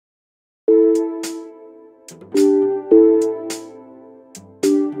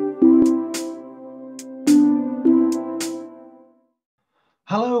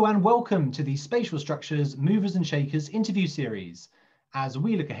Hello and welcome to the Spatial Structures Movers and Shakers interview series as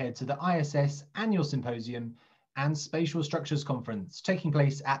we look ahead to the IASS Annual Symposium and Spatial Structures Conference taking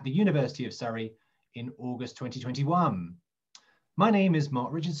place at the University of Surrey in August 2021. My name is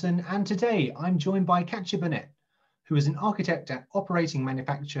Mark Richardson and today I'm joined by Katja Bernert, who is an architect at operating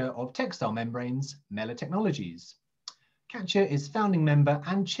manufacturer of textile membranes, Mehler Technologies. Katja is founding member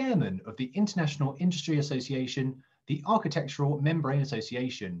and chairman of the International Industry Association, the Architectural Membrane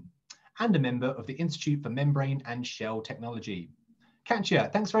Association, and a member of the Institute for Membrane and Shell Technology. Katja,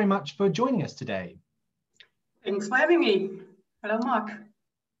 thanks very much for joining us today. Thanks for having me. Hello, Mark.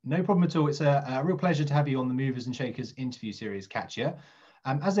 No problem at all. It's a real pleasure to have you on the Movers and Shakers interview series, Katja.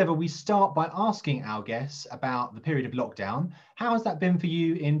 As ever, we start by asking our guests about the period of lockdown. How has that been for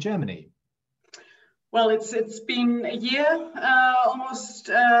you in Germany? Well, it's been a year almost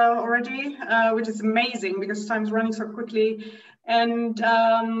already, which is amazing because time's running so quickly. And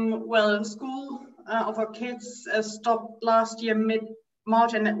well, school of our kids stopped last year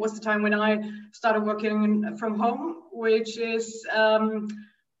mid-March, and that was the time when I started working from home, which is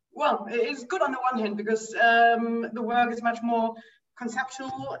well, it's good on the one hand because the work is much more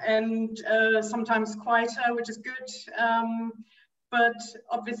conceptual and sometimes quieter, which is good. But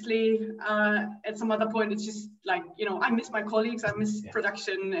obviously, at some other point, it's just like, you know, I miss my colleagues, I miss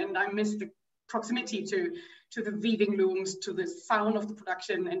production, and I miss the proximity to the weaving looms, to the sound of the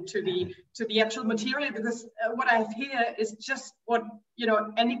production, and to the actual material. Because what I have here is just what, you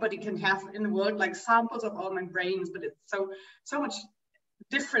know, anybody can have in the world, like samples of all membranes. But it's so much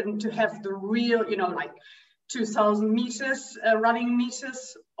different to have the real, you know, like 2,000 meters, running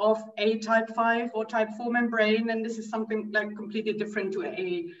meters of a type 5 or type 4 membrane, and this is something like completely different to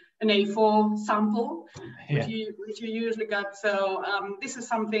an A4 sample, which you usually got. So this is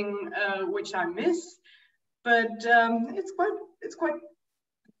something which I miss, but it's quite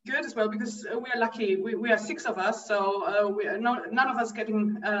good as well because we are lucky. We are 6 of us, so we are none of us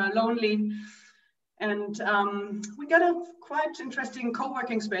getting lonely. And we got a quite interesting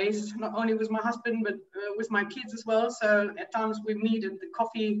co-working space, not only with my husband, but with my kids as well. So at times we meet at the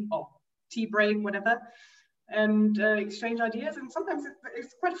coffee or tea break, whatever, and exchange ideas. And sometimes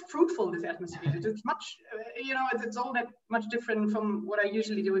it's quite fruitful, this atmosphere. It's much, you know, it's all that much different from what I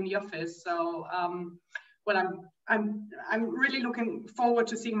usually do in the office. So, well, I'm really looking forward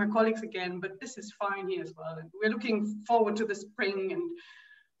to seeing my colleagues again, but this is fine here as well. And we're looking forward to the spring and,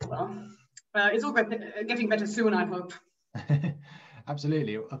 well, it's all getting better soon, I hope.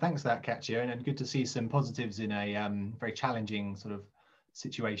 Absolutely. Well, thanks for that, Katja, and good to see some positives in a very challenging sort of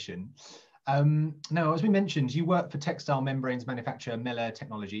situation. Now, as we mentioned, you work for textile membranes manufacturer Mehler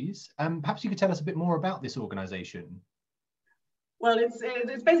Technologies. Perhaps you could tell us a bit more about this organization. Well, it's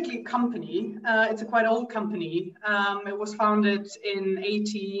basically a company. It's a quite old company. It was founded in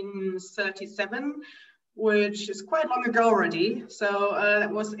 1837. Which is quite long ago already. So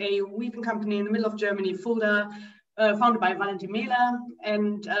that was a weaving company in the middle of Germany, Fulda, founded by Valentin Mehler.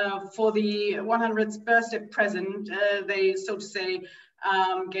 And for the 100th birthday present, they, so to say,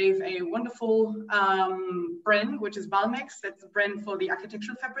 gave a wonderful brand, which is Valmex. That's a brand for the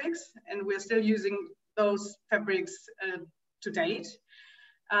architectural fabrics. And we're still using those fabrics to date.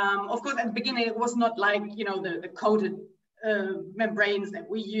 Of course, at the beginning, it was not like, you know, the coated membranes that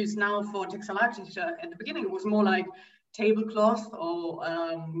we use now for textile architecture. At the beginning, it was more like tablecloth or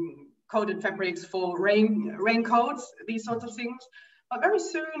coated fabrics for raincoats, these sorts of things. But very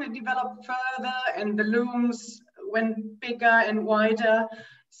soon it developed further and the looms went bigger and wider.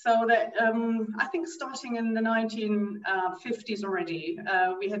 So that I think starting in the 1950s already,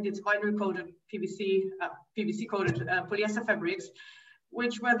 we had these vinyl coated PVC coated polyester fabrics,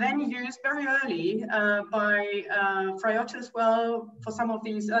 which were then used very early by Fryotte as well for some of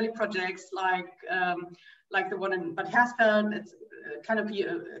these early projects, like the one in Bad Hersfeld. It's kind of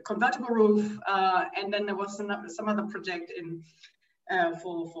a convertible roof, and then there was some other project in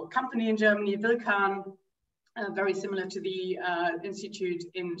for a company in Germany, Wilkan, very similar to the institute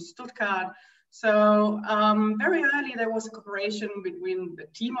in Stuttgart. So very early there was a cooperation between the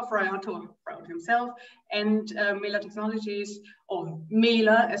team of Fryotte himself and Mehler Technologies, or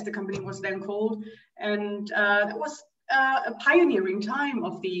Mehler as the company was then called, and it was a pioneering time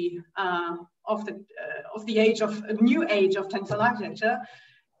of the age of a new age of textile architecture.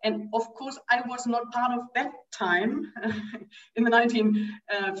 And of course, I was not part of that time in the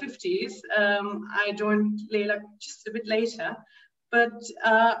 1950s. I joined Mehler just a bit later. But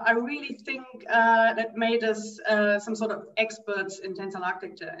I really think that made us some sort of experts in textile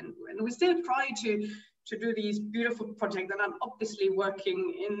architecture, and we still try to to do these beautiful projects. And I'm obviously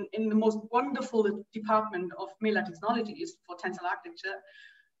working in the most wonderful department of Mehler Technologies for tensile architecture.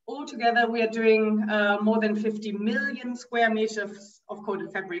 Altogether, we are doing more than 50 million square meters of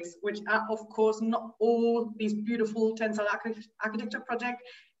coated fabrics, which are, of course, not all these beautiful tensile architecture projects.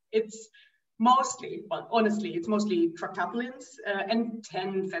 It's mostly, well, honestly, it's mostly truck tarpaulins and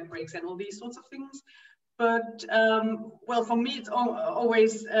 10 fabrics and all these sorts of things. But, well, for me, it's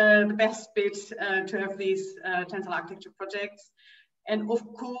always the best bit to have these tensile architecture projects. And of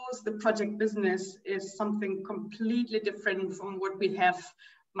course, the project business is something completely different from what we have,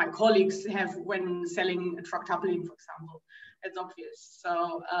 my colleagues have when selling a truck tarpaulin, for example. It's obvious.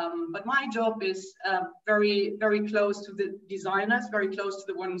 So, but my job is very, very close to the designers, very close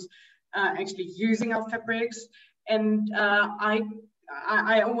to the ones actually using our fabrics. And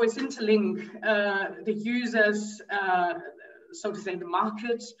I always interlink the users, so to say, the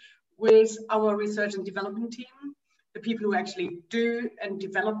market, with our research and development team, the people who actually do and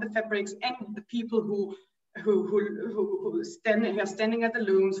develop the fabrics, and the people who are standing at the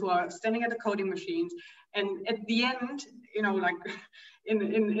looms, who are standing at the coding machines. And at the end, you know, like in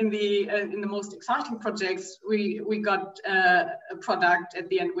the most exciting projects, we got a product at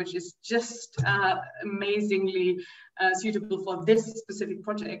the end which is just amazingly suitable for this specific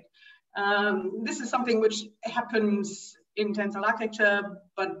project. This is something which happens in tensile architecture,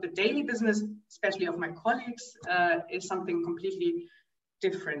 but the daily business, especially of my colleagues, is something completely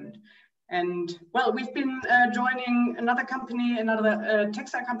different. And well, we've been joining another company, another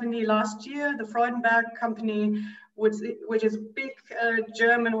textile company last year, the Freudenberg company, which is a big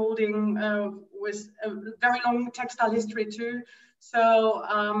German holding with a very long textile history too. So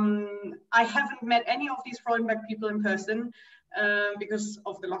I haven't met any of these Freudenberg people in person because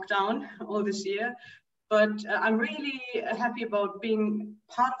of the lockdown all this year. But I'm really happy about being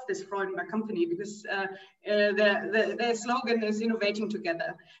part of this Freudenberg company, because their slogan is innovating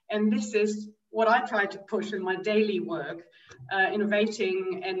together. And this is what I try to push in my daily work,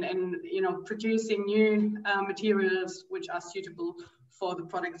 innovating and you know, producing new materials which are suitable for the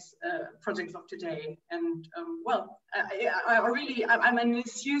projects of today. And well, I'm an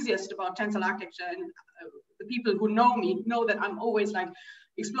enthusiast about tensile architecture, and the people who know me know that I'm always like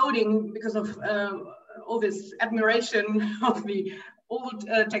exploding because of all this admiration of the old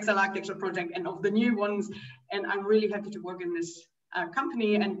textile architecture project and of the new ones. And I'm really happy to work in this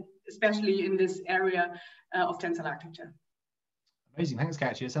company, and especially in this area of tensile architecture. Amazing, thanks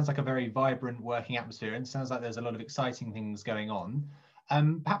Katja. It sounds like a very vibrant working atmosphere, and it sounds like there's a lot of exciting things going on.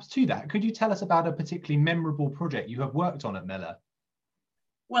 Perhaps to that, could you tell us about a particularly memorable project you have worked on at Mehler?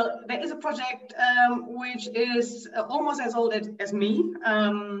 Well, there is a project which is almost as old as me.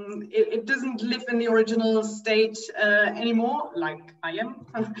 It doesn't live in the original state anymore, like I am,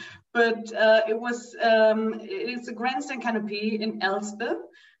 but it's a grandstand canopy in Elspe.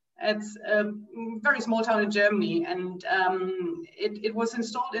 It's a very small town in Germany, and it was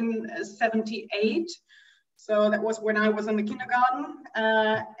installed in '78. So that was when I was in the kindergarten,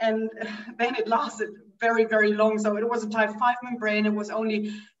 and then it lasted very, very long. So it was a type 5 membrane. It was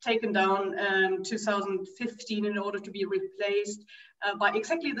only taken down 2015 in order to be replaced by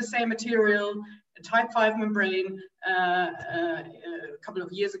exactly the same material, a type 5 membrane, a couple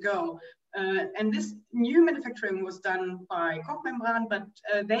of years ago. And this new manufacturing was done by Koch-Membran, but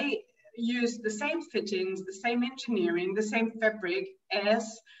they used the same fittings, the same engineering, the same fabric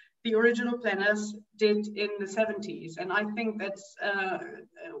as the original planners did in the 70s. And I think that's,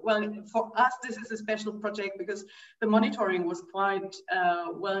 well, for us, this is a special project because the monitoring was quite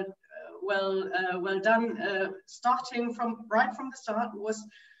well done. Starting from right from the start was,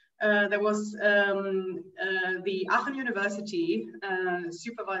 there was the Aachen University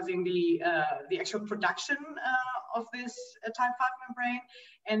supervising the actual production of this type 5 membrane.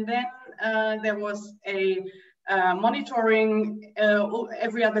 And then there was a monitoring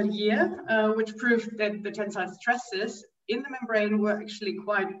every other year, which proved that the tensile stresses in the membrane were actually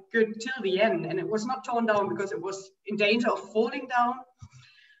quite good till the end, and it was not torn down because it was in danger of falling down,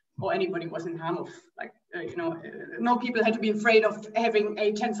 or anybody was in harm of, like, you know, no people had to be afraid of having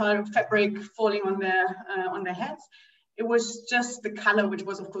a tensile fabric falling on their heads. It was just the color, which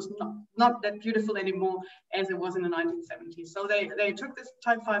was, of course, not that beautiful anymore as it was in the 1970s. So they took this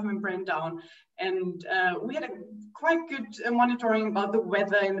type 5 membrane down, and we had a quite good monitoring about the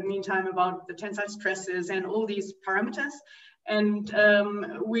weather in the meantime, about the tensile stresses and all these parameters. And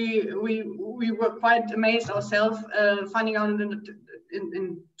we were quite amazed ourselves finding out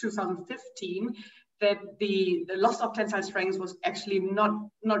in 2015 that the loss of tensile strength was actually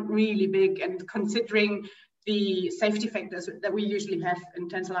not really big, and considering the safety factors that we usually have in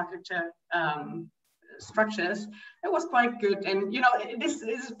tensile architecture structures. It was quite good. And, you know,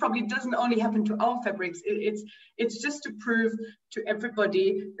 this probably doesn't only happen to our fabrics. It's just to prove to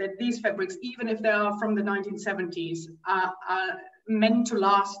everybody that these fabrics, even if they are from the 1970s, are meant to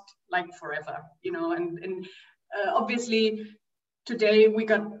last like forever, you know, and obviously today we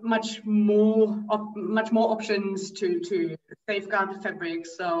got much more options to safeguard the fabric.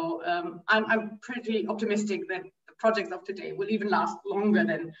 So I'm pretty optimistic that the projects of today will even last longer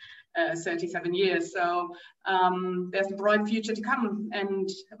than 37 years. So there's a bright future to come, and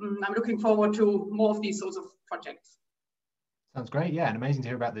I'm looking forward to more of these sorts of projects. Sounds great, yeah, and amazing to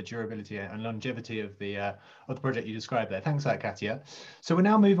hear about the durability and longevity of the project you described there. Thanks for that, Katja. So we'll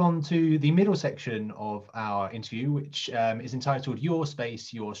now move on to the middle section of our interview, which is entitled Your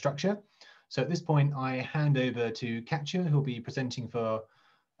Space, Your Structure. So at this point, I hand over to Katja, who'll be presenting for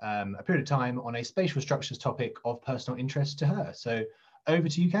a period of time on a spatial structures topic of personal interest to her. So over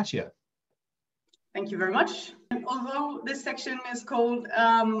to you, Katja. Thank you very much. And although this section is called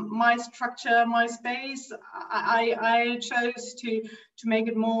My Structure, My Space, I chose to make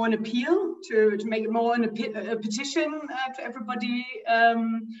it more an appeal, to make it more a petition to everybody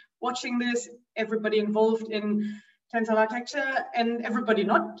watching this, everybody involved in tensile architecture and everybody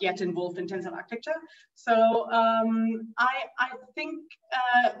not yet involved in tensile architecture. So I think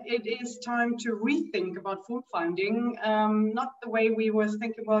it is time to rethink about form finding, not the way we were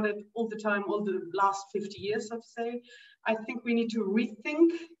thinking about it all the time, all the last 50 years, so to say. I think we need to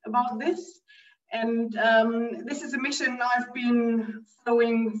rethink about this. And this is a mission I've been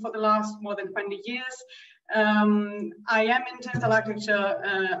following for the last more than 20 years. I am in tensile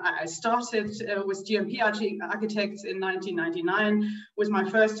architecture. I started with GMP architects in 1999 with my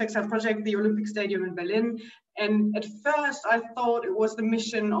first textile project, the Olympic Stadium in Berlin. And at first I thought it was the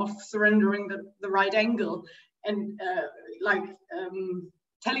mission of surrendering the right angle and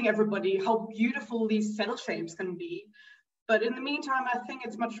telling everybody how beautiful these cell shapes can be. But in the meantime, I think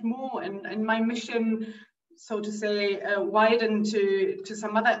it's much more, and my mission, so to say, widened to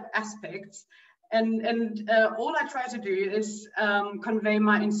some other aspects. And all I try to do is convey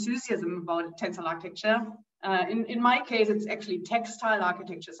my enthusiasm about tensile architecture. In my case, it's actually textile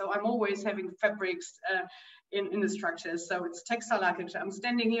architecture. So I'm always having fabrics in the structures. So it's textile architecture. I'm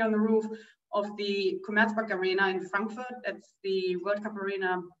standing here on the roof of the Commerzbank Arena in Frankfurt. That's the World Cup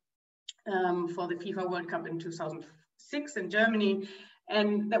arena for the FIFA World Cup in 2006 in Germany.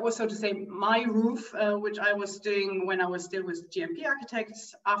 And that was, so to say, my roof, which I was doing when I was still with GMP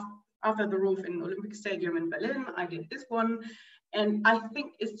architects. After the roof in Olympic Stadium in Berlin, I did this one. And I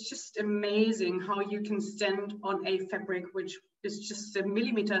think it's just amazing how you can stand on a fabric which is just a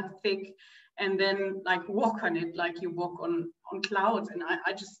millimeter thick and then like walk on it like you walk on clouds. And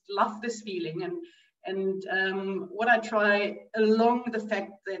I just love this feeling. And what I try along the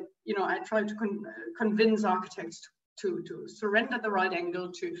fact that, you know, I try to convince architects to surrender the right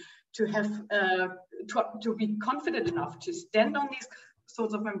angle, to have to be confident enough to stand on these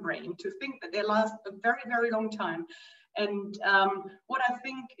sorts of membrane, to think that they last a very, very long time. And what I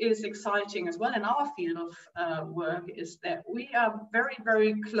think is exciting as well in our field of work is that we are very,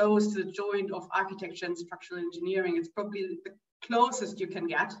 very close to the joint of architecture and structural engineering. It's probably the closest you can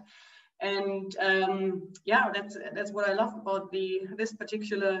get. And yeah, that's what I love about this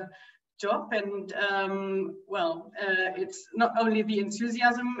particular job. And it's not only the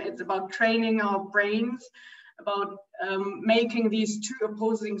enthusiasm, it's about training our brains, about making these two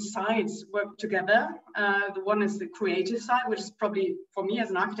opposing sides work together. The one is the creative side, which is probably, for me as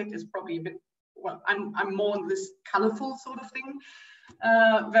an architect, is probably a bit, well, I'm more on this colorful sort of thing.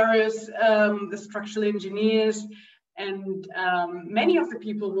 Whereas the structural engineers and many of the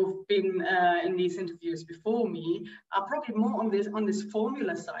people who've been in these interviews before me are probably more on this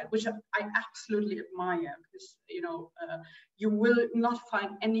formula side, which I absolutely admire, because, you know, you will not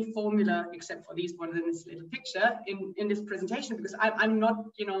find any formula except for these ones in this little picture in this presentation, because I'm not,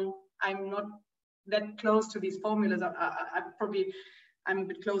 you know, I'm not that close to these formulas. I'm a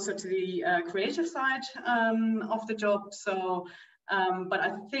bit closer to the creative side of the job. So, but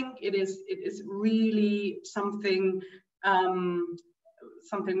I think it is really something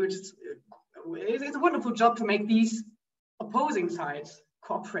which is, it's a wonderful job to make these opposing sides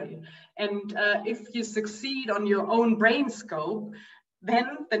cooperate. And if you succeed on your own brain scope,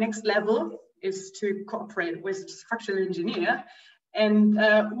 then the next level is to cooperate with the structural engineer. And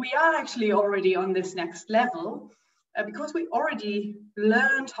we are actually already on this next level because we already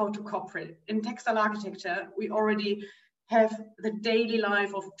learned how to cooperate. In textile architecture, we already have the daily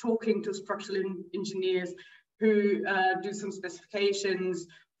life of talking to structural engineers who do some specifications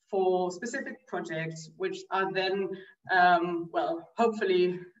for specific projects, which are then, well,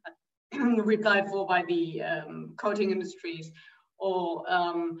 hopefully replied for by the coating industries, or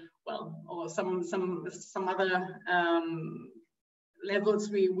or some other levels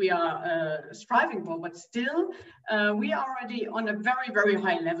we are striving for, but still we are already on a very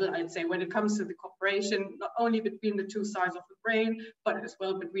high level, I'd say, when it comes to the cooperation, not only between the two sides of the brain, but as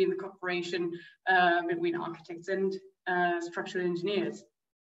well between the cooperation between architects and structural engineers.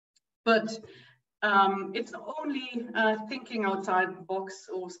 But it's only thinking outside the box,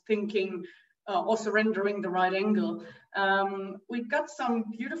 or thinking or surrendering the right angle. We've got some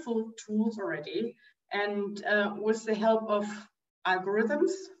beautiful tools already, and with the help of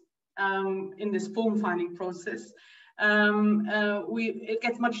algorithms in this form finding process, it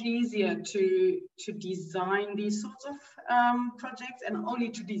gets much easier to design these sorts of projects, and only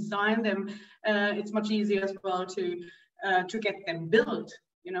to design them, it's much easier as well to get them built.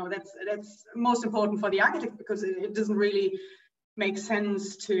 You know, that's most important for the architect, because it doesn't really make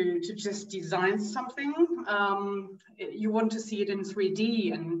sense to just design something. You want to see it in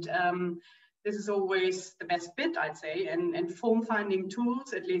 3D, and this is always the best bit, I'd say. And form finding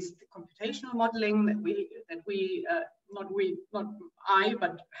tools, at least the computational modeling not I,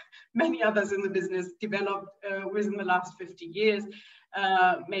 but many others in the business developed within the last 50 years,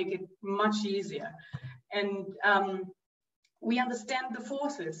 make it much easier. And we understand the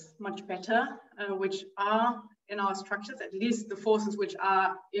forces much better, which are in our structures, at least the forces which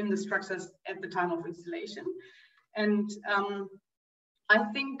are in the structures at the time of installation. And I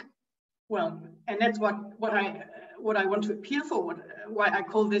think, well, and that's what I want to appeal for, why I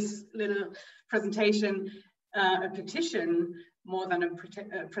call this little presentation a petition more than a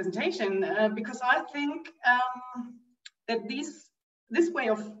presentation, because I think that this way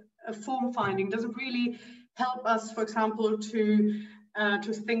of form finding doesn't really help us, for example, to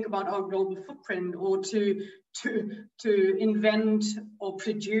think about our global footprint, or to invent or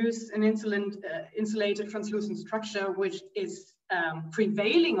produce an insulated translucent structure which is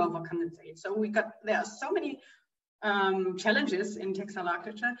prevailing over condensate. So there are so many challenges in textile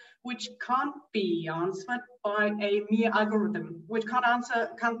architecture which can't be answered by a mere algorithm, which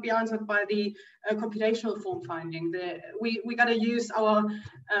can't be answered by the computational form finding. We got to use our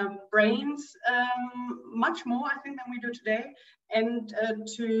brains much more, I think, than we do today, and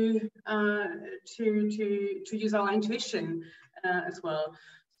to use our intuition as well.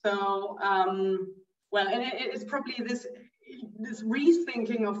 So well, and it's probably this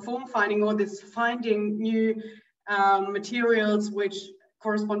rethinking of form finding, or this finding new materials which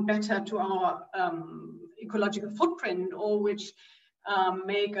correspond better to our ecological footprint, or which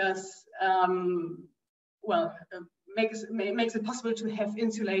make us makes it possible to have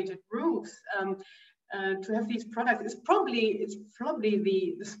insulated roofs, to have these products. It's probably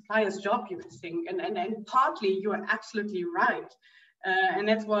the supplier's job, you would think, and partly you are absolutely right, and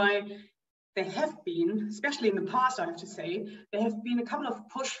that's why there have been, especially in the past, I have to say, there have been a couple of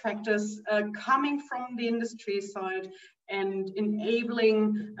push factors coming from the industry side and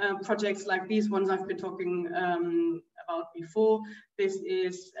enabling projects like these ones I've been talking about before. This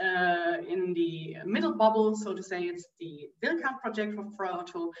is in the middle bubble, so to say. It's the Wilkamp project for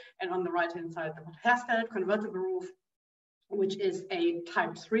Frauto, and on the right-hand side, the Herfeld convertible roof, which is a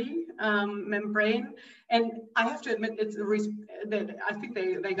type 3 membrane. And I have to admit, it's I think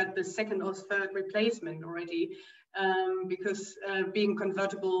they got the second or third replacement already, because being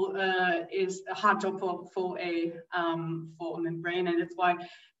convertible is a hard job for a membrane, and that's why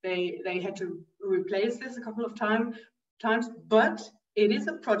they had to replace this a couple of times. But it is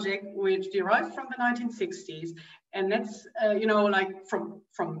a project which derived from the 1960s, and that's you know, like from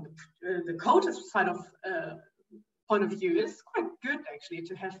the coated side of point of view, it's quite good actually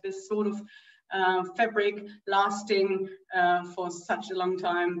to have this sort of fabric lasting for such a long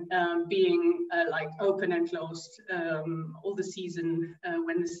time, being like open and closed all the season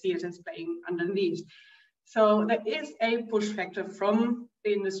when the theater is playing underneath. So there is a push factor from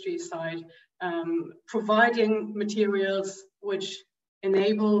the industry side, providing materials which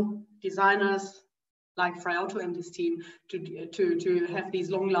enable designers like Frauto and his team to have these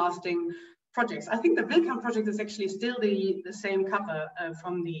long-lasting projects. I think the Wilkamp project is actually still the same cover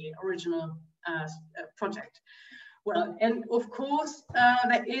from the original project. Well, and of course,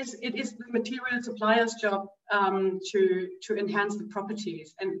 it is the material supplier's job to enhance the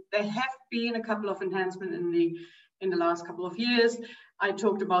properties, and there have been a couple of enhancements in the last couple of years. I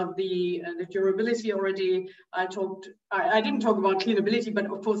talked about the durability already. I didn't talk about cleanability, but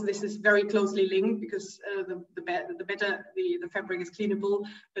of course this is very closely linked, because the better the fabric is cleanable,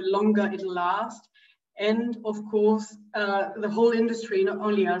 the longer it'll last. And of course, the whole industry, not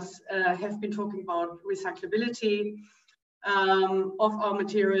only us, have been talking about recyclability. of our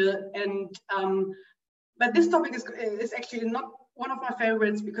material. And but this topic is actually not one of my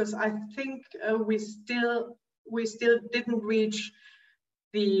favorites, because I think we still didn't reach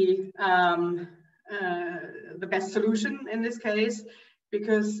the best solution in this case,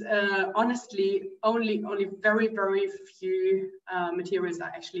 because honestly, only very few materials are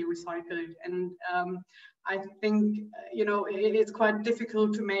actually recycled. And I think, you know, it's quite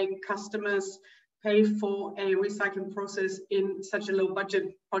difficult to make customers pay for a recycling process in such a low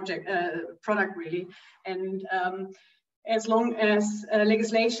budget product really. And as long as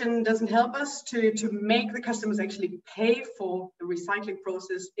legislation doesn't help us to make the customers actually pay for the recycling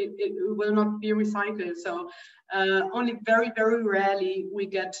process, it will not be recycled. So only very rarely we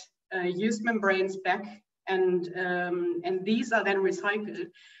get used membranes back, and these are then recycled.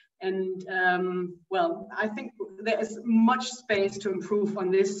 And well, I think there is much space to improve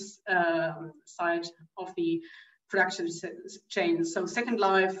on this side of the production chain. So second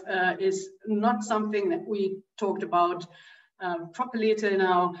life is not something that we talked about properly till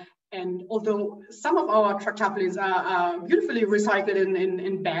now. And although some of our truck tarpaulins are beautifully recycled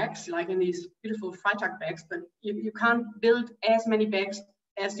in bags, like in these beautiful Freitag bags, but you can't build as many bags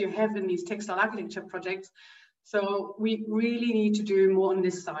as you have in these textile architecture projects. So we really need to do more on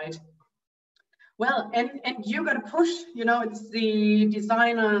this side. Well, and you're going to push, you know, it's the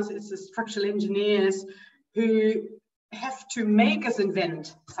designers, it's the structural engineers who have to make us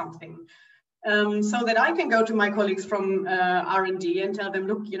invent something, so that I can go to my colleagues from R&D and tell them,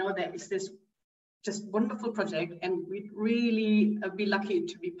 look, you know, there is this just wonderful project, and we'd really be lucky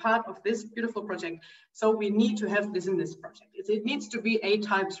to be part of this beautiful project. So we need to have this in this project. It needs to be a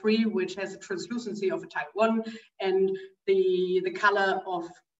type 3, which has a translucency of a type 1, and the color of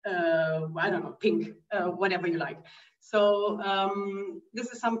I don't know, pink, whatever you like. So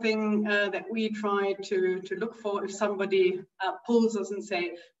this is something that we try to look for if somebody pulls us and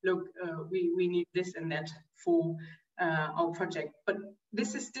say, look, we need this and that for our project. But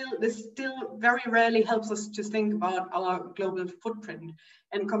this still very rarely helps us to think about our global footprint.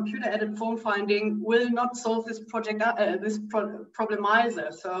 And computer-aided form finding will not solve this project, problem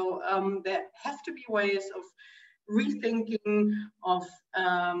either. So there have to be ways of rethinking, of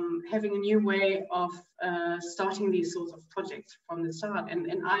having a new way of starting these sorts of projects from the start.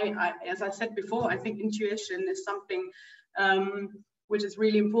 And I, as I said before, I think intuition is something which is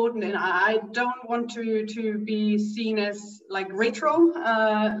really important. And I don't want to be seen as like retro,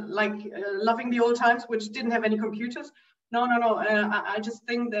 loving the old times, which didn't have any computers. No. I just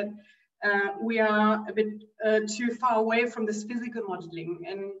think that we are a bit too far away from this physical modeling,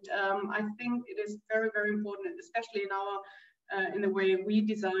 and I think it is very important, especially in our in the way we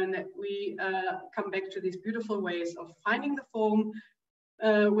design, that we come back to these beautiful ways of finding the form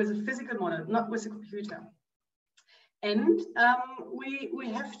with a physical model, not with a computer. And we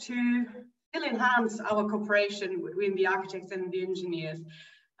have to still enhance our cooperation between the architects and the engineers,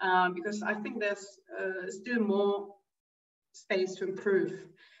 because I think there's still more space to improve.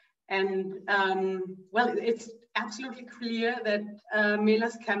 And well, it's absolutely clear that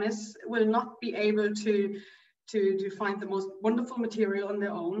Mehler's chemists will not be able to find the most wonderful material on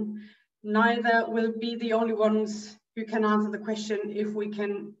their own. Neither will be the only ones who can answer the question if we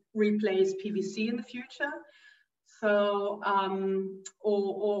can replace PVC in the future. So,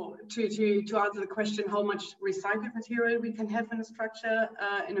 or to answer the question how much recycled material we can have in a structure,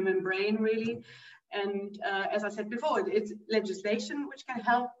 in a membrane, really. And as I said before, it's legislation which can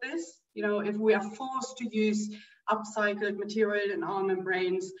help this. You know, if we are forced to use upcycled material in our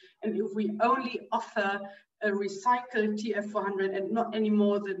membranes, and if we only offer a recycled TF400 and not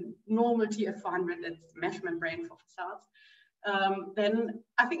anymore the normal TF400, that's mesh membrane for facades, then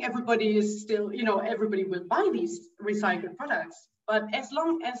I think everybody is still, you know, everybody will buy these recycled products. But as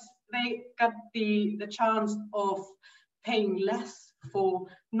long as they got the chance of paying less for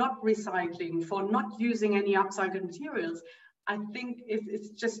not recycling, for not using any upcycled materials, I think it's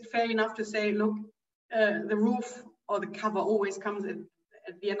just fair enough to say, look, the roof or the cover always comes at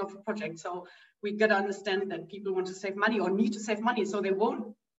the end of a project. So we got to understand that people want to save money or need to save money, so they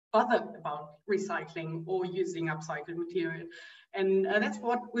won't bother about recycling or using upcycled material. And that's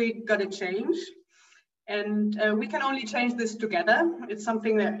what we got to change. And we can only change this together. It's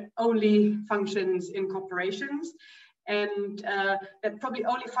something that only functions in corporations. And that probably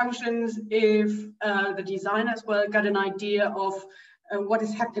only functions if the designer as well got an idea of what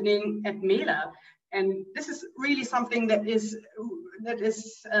is happening at Mehler. And this is really something that is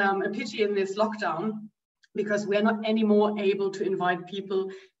a pity in this lockdown, because we are not anymore able to invite people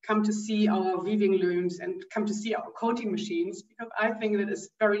come to see our weaving looms and come to see our coating machines, because I think that is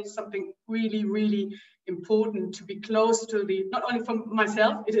something really, really important to be close to the, not only for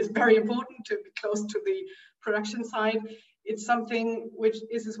myself, it is very important to be close to the production side. It's something which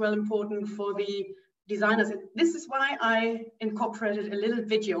is as well important for the designers. And this is why I incorporated a little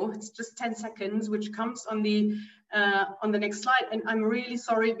video. It's just 10 seconds, which comes on the next slide. And I'm really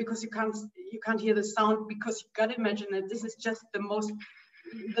sorry because you can't hear the sound, because you got to imagine that this is just the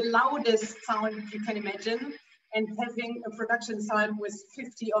loudest sound you can imagine. And having a production site with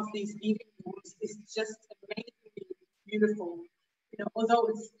 50 of these weaving looms is just amazingly beautiful. You know, although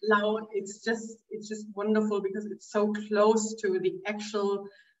it's loud, it's just wonderful because it's so close to the actual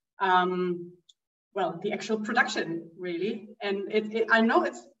the actual production, really. And I know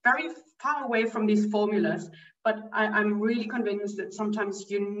it's very far away from these formulas, but I'm really convinced that sometimes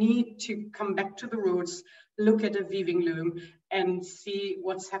you need to come back to the roots, look at a weaving loom and see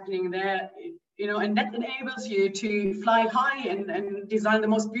what's happening there, you know, and that enables you to fly high and design the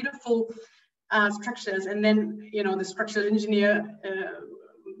most beautiful structures. And then, you know, the structural engineer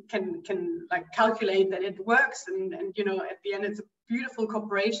can like calculate that it works, and you know, at the end it's a beautiful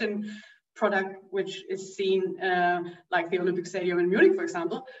cooperation product, which is seen like the Olympic Stadium in Munich, for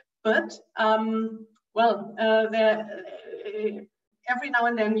example. But every now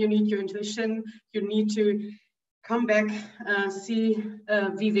and then you need your intuition, you need to come back, see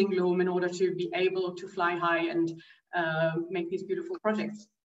a weaving loom in order to be able to fly high and make these beautiful projects.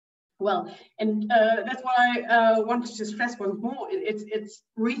 Well, and that's what I wanted to stress once more. It's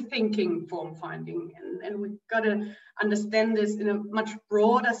rethinking form finding, and we've got to understand this in a much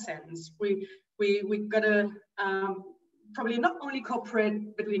broader sense. We got to probably not only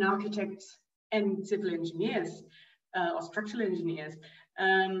cooperate between architects and civil engineers or structural engineers.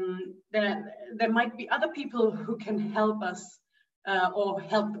 There might be other people who can help us or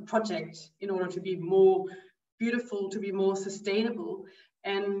help the project in order to be more beautiful, to be more sustainable.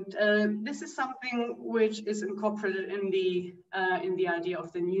 And this is something which is incorporated in the idea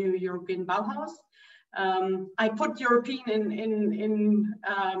of the new European Bauhaus. I put European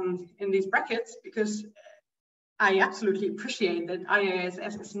in these brackets because I absolutely appreciate that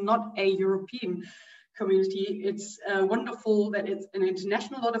IASS is not a European community. It's wonderful that it's an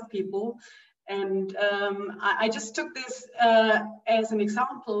international lot of people. And I just took this as an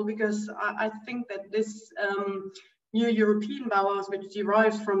example because I think that this new European Bauhaus, which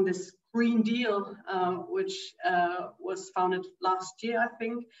derives from this Green Deal, which was founded last year, I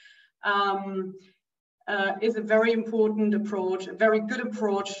think, is a very important approach, a very good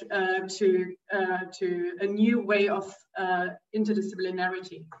approach to a new way of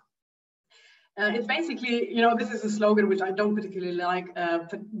interdisciplinarity. It's basically, you know, this is a slogan which I don't particularly like,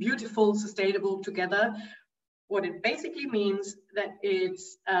 beautiful, sustainable, together. What it basically means that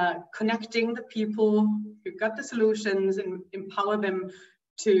it's connecting the people who got the solutions and empower them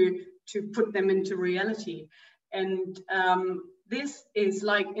to put them into reality. And this is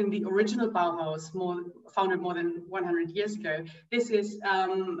like in the original Bauhaus, founded more than 100 years ago. This is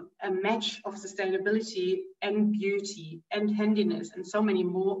a match of sustainability and beauty and handiness and so many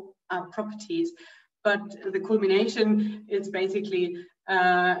more properties. But the culmination is basically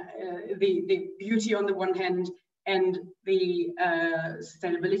the beauty on the one hand and the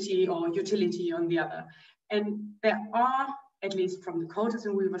sustainability or utility on the other. And there are, at least from the coaters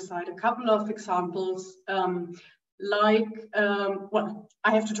and weaver side, a couple of examples well,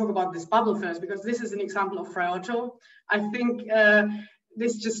 I have to talk about this bubble first because this is an example of Frauto. I think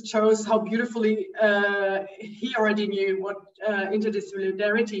this just shows how beautifully he already knew what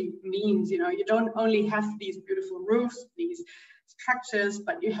interdisciplinarity means. You know, you don't only have these beautiful roofs, these structures,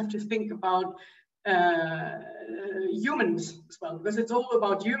 but you have to think about humans as well, because it's all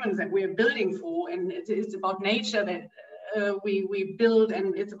about humans that we are building for, and it's about nature that we build,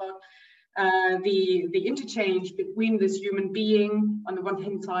 and it's about the interchange between this human being on the one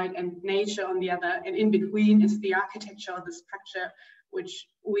hand side and nature on the other, and in between is the architecture, the structure, which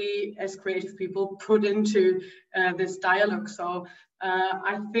we as creative people put into this dialogue. So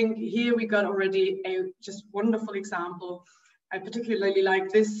I think here we got already a just wonderful example. I particularly like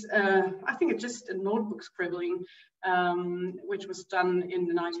this, I think it's just a notebook scribbling, which was done in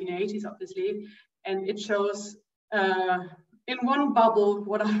the 1980s, obviously, and it shows in one bubble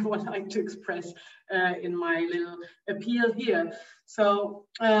what I would like to express in my little appeal here. So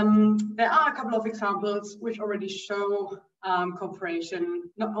there are a couple of examples which already show cooperation,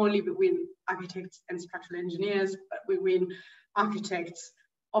 not only between architects and structural engineers, but between architects,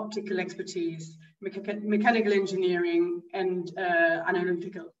 optical expertise, mechanical engineering, and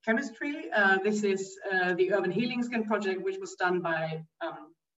analytical chemistry. This is the Urban Healing Skin project, which was done by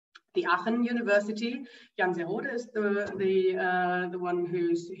the Aachen University. Jan Serode is the one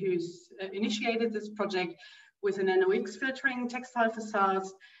who's initiated this project with an NOx filtering textile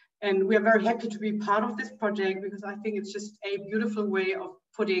facades. And we are very happy to be part of this project because I think it's just a beautiful way of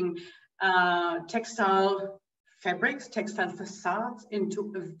putting textile fabrics, textile facades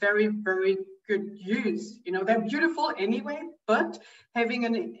into a very, very good use. You know, they're beautiful anyway, but having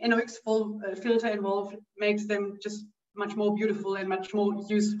an NOx filter involved makes them just much more beautiful and much more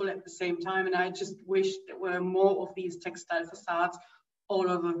useful at the same time. And I just wish there were more of these textile facades all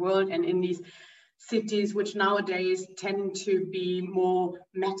over the world and in these cities, which nowadays tend to be more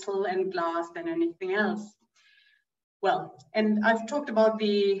metal and glass than anything else. Well, and I've talked about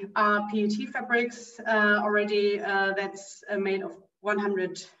the PET fabrics already. That's made of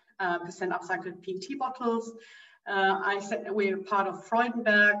 100% upcycled PET bottles. I said that we're part of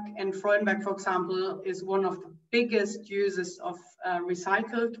Freudenberg, and Freudenberg, for example, is one of the biggest users of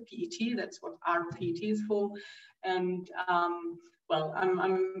recycled PET. That's what our PET is for. And well,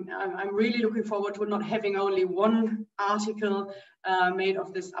 I'm really looking forward to not having only one article made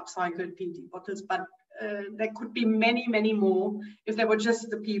of this upcycled PET bottles, but there could be many, many more if there were just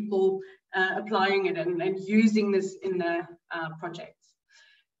the people applying it and using this in their projects.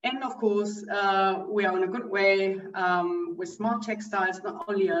 And of course, we are on a good way with smart textiles, not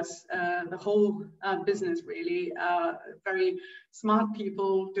only us, the whole business really, very smart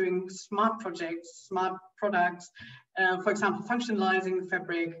people doing smart projects, smart products, for example, functionalizing the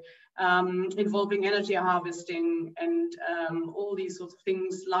fabric, involving energy harvesting and all these sorts of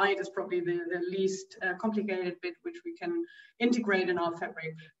things. Light is probably the least complicated bit which we can integrate in our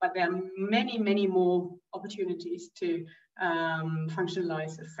fabric, but there are many, many more opportunities to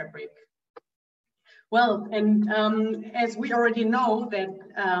functionalize the fabric. Well, and as we already know that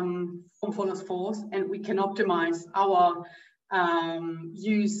form follows force, and we can optimize our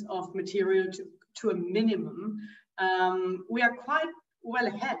use of material to a minimum, we are quite well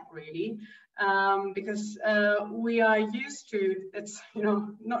ahead really, because we are used to, it's, you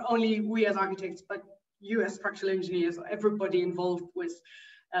know, not only we as architects, but you as structural engineers, everybody involved with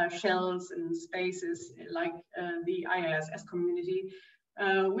shells and spaces like the IASS community.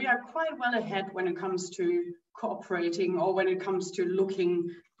 We are quite well ahead when it comes to cooperating or when it comes to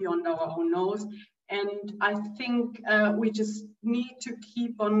looking beyond our own nose. And I think we just need to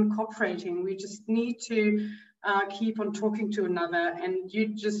keep on cooperating. We just need to keep on talking to another, and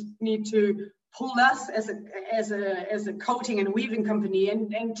you just need to pull us as a coating and weaving company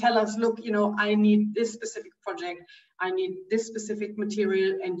and tell us, look, you know, I need this specific project, I need this specific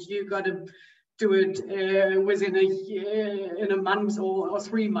material, and you got to do it within a year, in a month or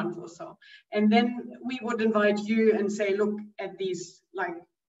 3 months or so. And then we would invite you and say, look at these like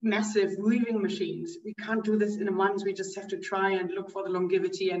massive weaving machines. We can't do this in a month. We just have to try and look for the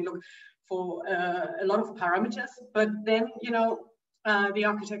longevity and look for a lot of parameters. But then, you know, the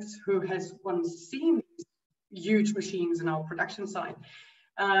architects who has once seen huge machines in our production site,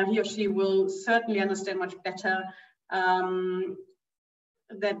 he or she will certainly understand much better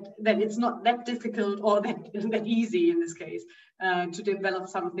that it's not that difficult or that easy in this case to develop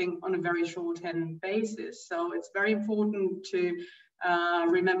something on a very short-hand basis. So it's very important to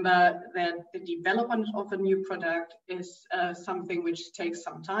remember that the development of a new product is something which takes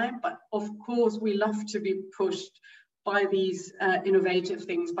some time, but of course we love to be pushed by these innovative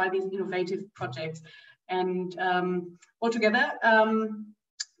things, by these innovative projects. And altogether,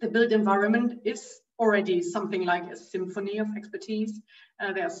 the built environment is already something like a symphony of expertise.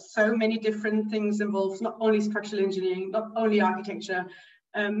 There are so many different things involved, not only structural engineering, not only architecture,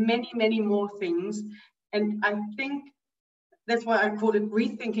 many, many more things. And I think that's why I call it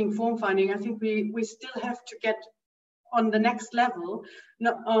rethinking form finding. I think we still have to get on the next level,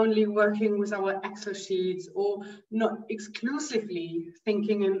 not only working with our Excel sheets or not exclusively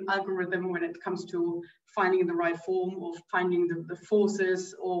thinking in algorithm when it comes to finding the right form or finding the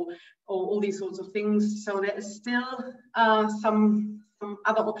forces or all these sorts of things. So there is still some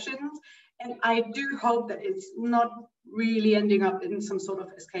other options. And I do hope that it's not really ending up in some sort of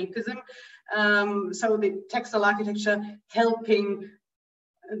escapism. So the textile architecture helping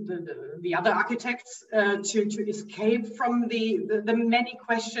the other architects to escape from the many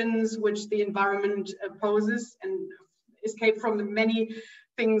questions which the environment poses, and escape from the many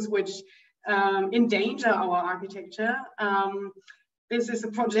things which endanger our architecture. This is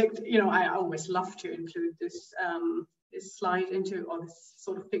a project, you know, I always love to include this slide into, or this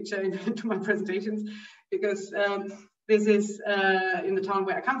sort of picture into my presentations, because This is in the town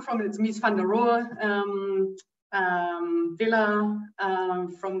where I come from. It's Mies van der Rohe villa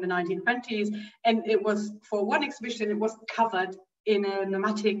from the 1920s, and it was, for one exhibition, it was covered in a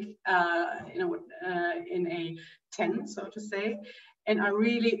pneumatic, in a tent, so to say. And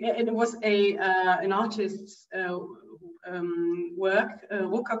it was an artist's work,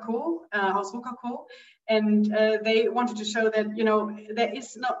 Reciprocal, House Reciprocal, and they wanted to show that,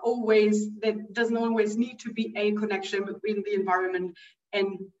 there doesn't always need to be a connection between the environment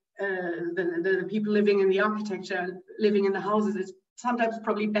and the people living in the architecture, living in the houses. It's sometimes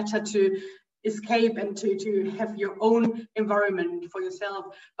probably better to escape and to have your own environment for yourself.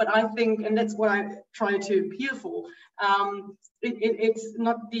 But I think, and that's what I try to appeal for, it's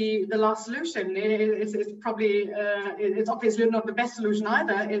not the last solution. It's probably, it's obviously not the best solution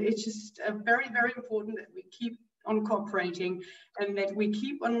either. It's just very, very important that we keep on cooperating, and that we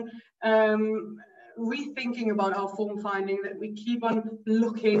keep on rethinking about our form finding, that we keep on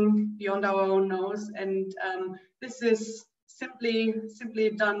looking beyond our own nose. And this is simply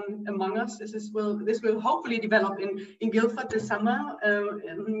done among us. This will hopefully develop in Guildford this summer,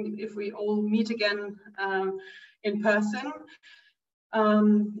 if we all meet again in person.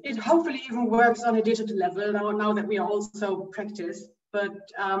 It hopefully even works on a digital level now that we are also practice.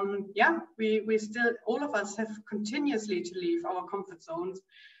 But yeah, we still, all of us have continuously to leave our comfort zones.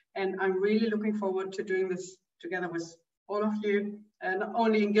 And I'm really looking forward to doing this together with all of you, not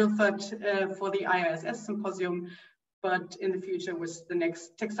only in Guildford for the IASS symposium, but in the future with the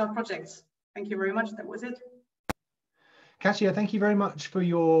next textile projects. Thank you very much. That was it. Katja, thank you very much for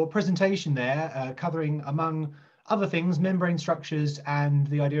your presentation there, covering, among other things, membrane structures and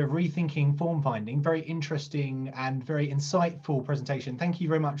the idea of rethinking form finding. Very interesting and very insightful presentation. Thank you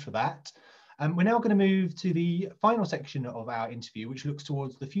very much for that. We're now going to move to the final section of our interview, which looks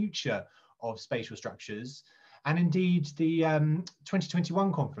towards the future of spatial structures, and indeed the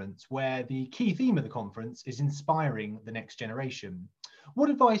 2021 conference, where the key theme of the conference is inspiring the next generation. What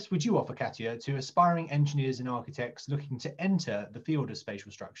advice would you offer, Katja, to aspiring engineers and architects looking to enter the field of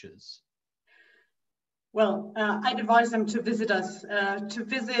spatial structures? Well, I'd advise them to visit us, to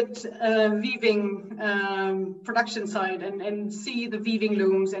visit weaving production site and see the weaving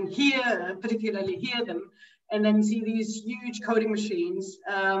looms, and particularly hear them, and then see these huge coding machines.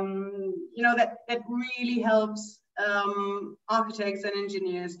 That really helps architects and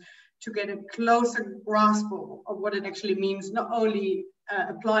engineers to get a closer grasp of what it actually means, not only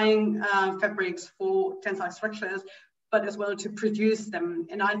applying fabrics for tensile structures, but as well to produce them.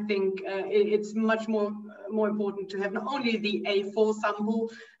 And I think it's much more important to have not only the A4 sample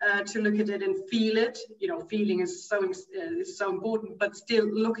to look at it and feel it. Feeling is so important, but still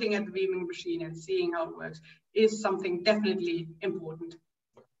looking at the weaving machine and seeing how it works is something definitely important.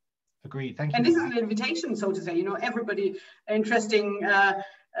 Agreed. Thank you. And this is an invitation, so to say. Everybody interested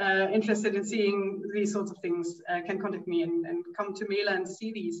in seeing these sorts of things can contact me and come to Mehler and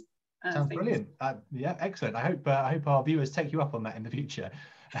see these. Sounds brilliant. Yeah, excellent. I hope our viewers take you up on that in the future.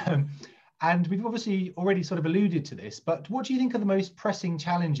 And we've obviously already sort of alluded to this, but what do you think are the most pressing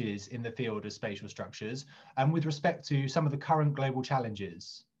challenges in the field of spatial structures, and with respect to some of the current global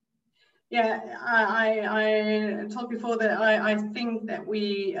challenges? Yeah, I talked before that I think that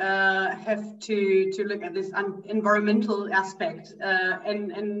we have to look at this environmental aspect,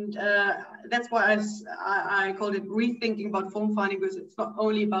 and that's why I called it rethinking about form finding, because it's not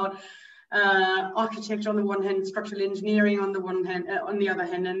only about architecture on the one hand, structural engineering on the one hand, on the other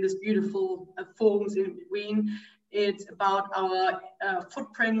hand, and this beautiful forms in between. It's about our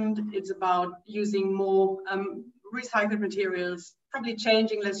footprint. It's about using more recycled materials, probably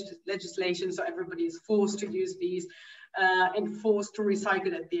changing legislation so everybody is forced to use these and forced to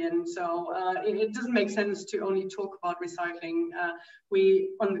recycle at the end. So it doesn't make sense to only talk about recycling. We,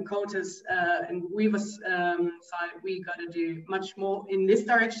 on the coaters and weavers side, we got to do much more in this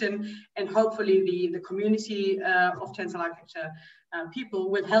direction, and hopefully the community of tensile architecture people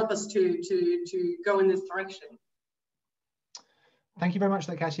will help us to go in this direction. Thank you very much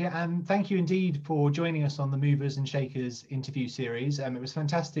for that, Katja, and thank you indeed for joining us on the Movers and Shakers interview series. It was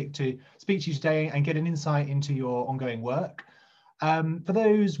fantastic to speak to you today and get an insight into your ongoing work. For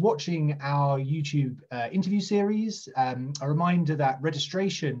those watching our YouTube interview series, a reminder that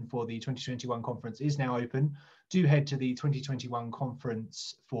registration for the 2021 conference is now open. Do head to the 2021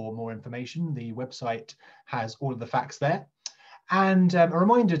 conference for more information. The website has all of the facts there. And a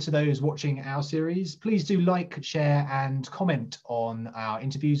reminder to those watching our series, please do like, share and comment on our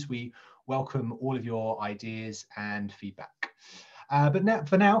interviews. We welcome all of your ideas and feedback. But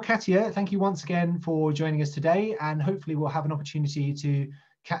for now, Katja, thank you once again for joining us today, and hopefully we'll have an opportunity to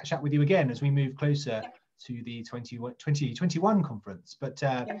catch up with you again as we move closer to the 2021 conference. But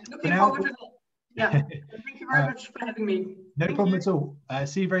looking forward to that. Yeah, thank you very much for having me. No problem at all.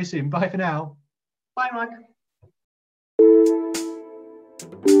 See you very soon. Bye for now. Bye, Mark.